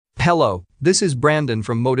Hello, this is Brandon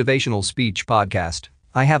from Motivational Speech Podcast.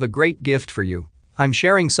 I have a great gift for you. I'm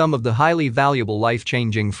sharing some of the highly valuable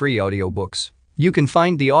life-changing free audiobooks. You can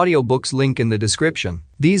find the audiobooks link in the description.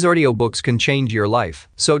 These audiobooks can change your life,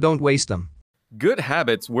 so don't waste them. Good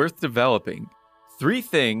habits worth developing. 3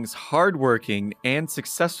 things hardworking and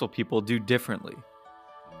successful people do differently.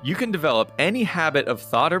 You can develop any habit of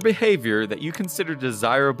thought or behavior that you consider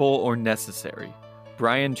desirable or necessary.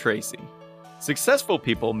 Brian Tracy. Successful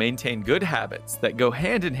people maintain good habits that go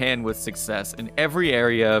hand in hand with success in every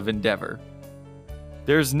area of endeavor.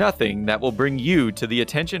 There's nothing that will bring you to the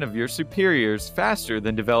attention of your superiors faster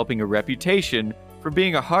than developing a reputation for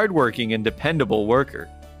being a hardworking and dependable worker.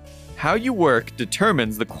 How you work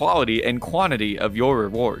determines the quality and quantity of your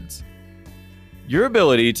rewards. Your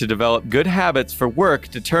ability to develop good habits for work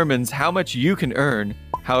determines how much you can earn,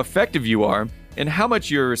 how effective you are, and how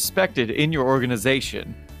much you're respected in your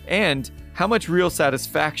organization, and how much real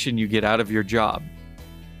satisfaction you get out of your job.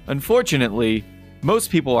 Unfortunately, most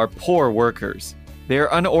people are poor workers. They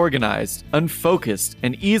are unorganized, unfocused,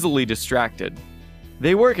 and easily distracted.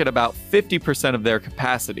 They work at about 50% of their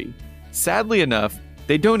capacity. Sadly enough,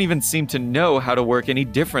 they don't even seem to know how to work any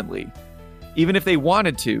differently. Even if they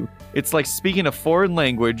wanted to, it's like speaking a foreign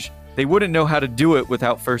language, they wouldn't know how to do it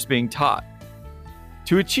without first being taught.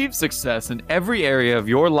 To achieve success in every area of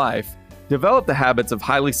your life, develop the habits of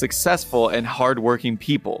highly successful and hardworking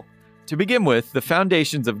people. To begin with, the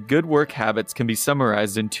foundations of good work habits can be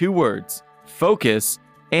summarized in 2 words: focus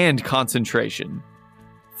and concentration.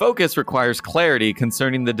 Focus requires clarity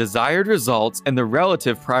concerning the desired results and the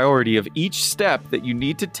relative priority of each step that you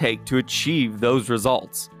need to take to achieve those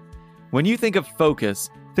results. When you think of focus,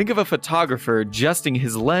 think of a photographer adjusting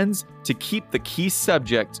his lens to keep the key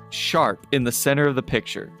subject sharp in the center of the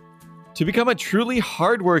picture. To become a truly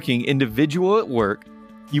hardworking individual at work,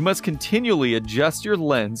 you must continually adjust your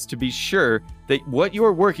lens to be sure that what you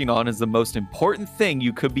are working on is the most important thing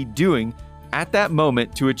you could be doing at that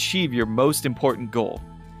moment to achieve your most important goal.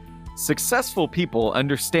 Successful people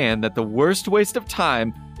understand that the worst waste of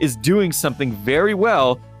time is doing something very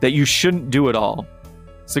well that you shouldn't do at all.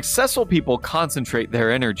 Successful people concentrate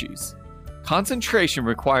their energies. Concentration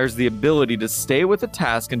requires the ability to stay with a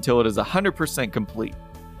task until it is 100% complete.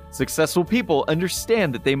 Successful people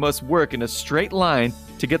understand that they must work in a straight line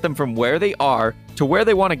to get them from where they are to where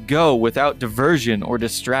they want to go without diversion or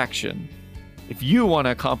distraction. If you want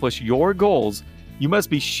to accomplish your goals, you must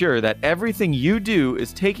be sure that everything you do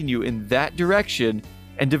is taking you in that direction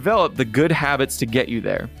and develop the good habits to get you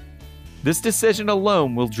there. This decision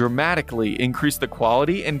alone will dramatically increase the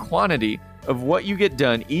quality and quantity of what you get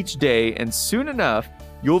done each day, and soon enough,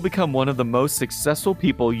 you'll become one of the most successful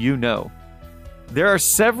people you know. There are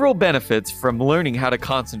several benefits from learning how to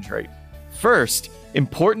concentrate. First,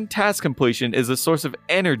 important task completion is a source of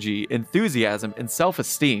energy, enthusiasm, and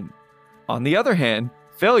self-esteem. On the other hand,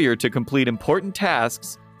 failure to complete important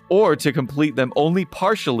tasks, or to complete them only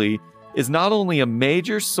partially, is not only a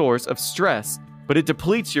major source of stress, but it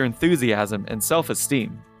depletes your enthusiasm and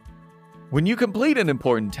self-esteem. When you complete an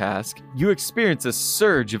important task, you experience a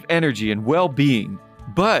surge of energy and well-being.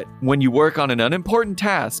 But when you work on an unimportant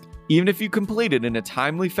task, even if you complete it in a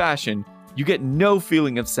timely fashion, you get no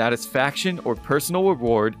feeling of satisfaction or personal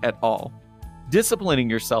reward at all. Disciplining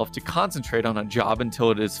yourself to concentrate on a job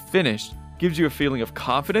until it is finished gives you a feeling of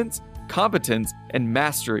confidence, competence, and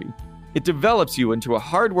mastery. It develops you into a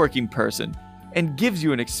hardworking person and gives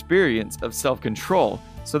you an experience of self-control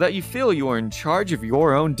so that you feel you are in charge of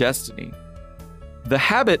your own destiny. The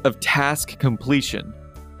habit of task completion.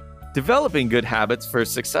 Developing good habits for a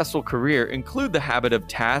successful career include the habit of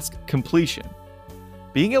task completion.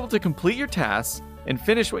 Being able to complete your tasks and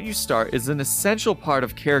finish what you start is an essential part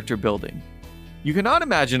of character building. You cannot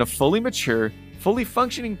imagine a fully mature, fully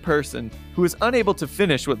functioning person who is unable to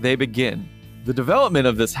finish what they begin. The development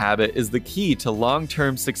of this habit is the key to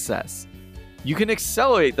long-term success. You can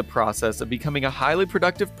accelerate the process of becoming a highly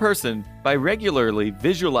productive person by regularly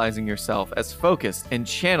visualizing yourself as focused and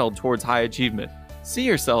channeled towards high achievement. See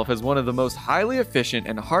yourself as one of the most highly efficient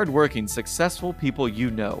and hardworking, successful people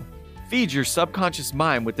you know. Feed your subconscious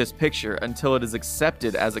mind with this picture until it is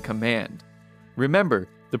accepted as a command. Remember,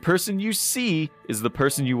 the person you see is the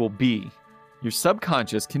person you will be. Your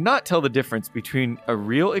subconscious cannot tell the difference between a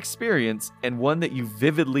real experience and one that you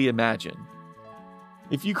vividly imagine.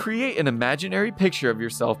 If you create an imaginary picture of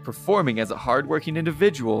yourself performing as a hardworking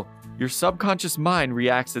individual, your subconscious mind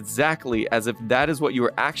reacts exactly as if that is what you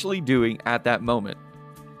are actually doing at that moment.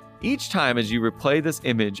 Each time as you replay this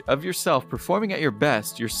image of yourself performing at your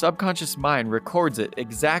best, your subconscious mind records it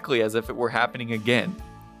exactly as if it were happening again.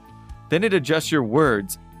 Then it adjusts your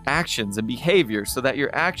words, actions and behavior so that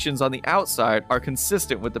your actions on the outside are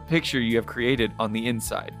consistent with the picture you have created on the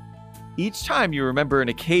inside. Each time you remember an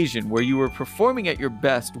occasion where you were performing at your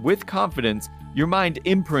best with confidence, your mind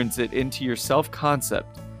imprints it into your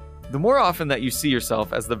self-concept. The more often that you see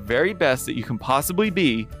yourself as the very best that you can possibly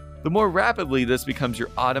be, the more rapidly this becomes your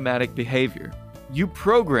automatic behavior. You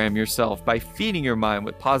program yourself by feeding your mind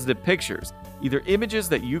with positive pictures, either images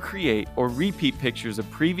that you create or repeat pictures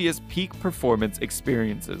of previous peak performance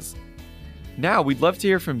experiences. Now, we'd love to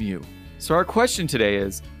hear from you. So our question today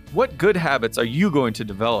is, what good habits are you going to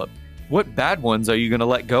develop? What bad ones are you going to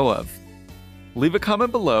let go of? Leave a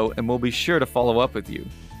comment below and we'll be sure to follow up with you.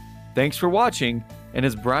 Thanks for watching, and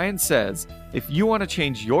as Brian says, if you want to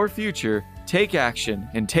change your future, take action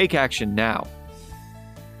and take action now.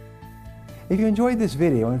 If you enjoyed this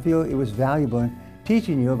video and feel it was valuable in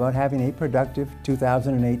teaching you about having a productive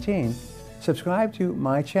 2018, subscribe to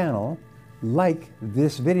my channel, like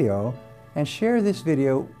this video, and share this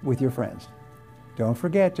video with your friends. Don't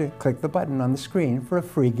forget to click the button on the screen for a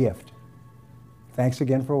free gift. Thanks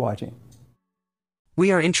again for watching.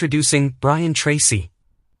 We are introducing Brian Tracy.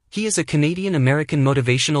 He is a Canadian-American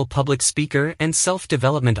motivational public speaker and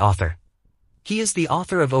self-development author. He is the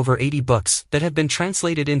author of over 80 books that have been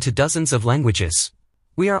translated into dozens of languages.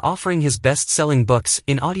 We are offering his best-selling books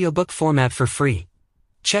in audiobook format for free.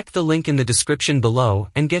 Check the link in the description below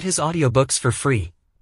and get his audiobooks for free.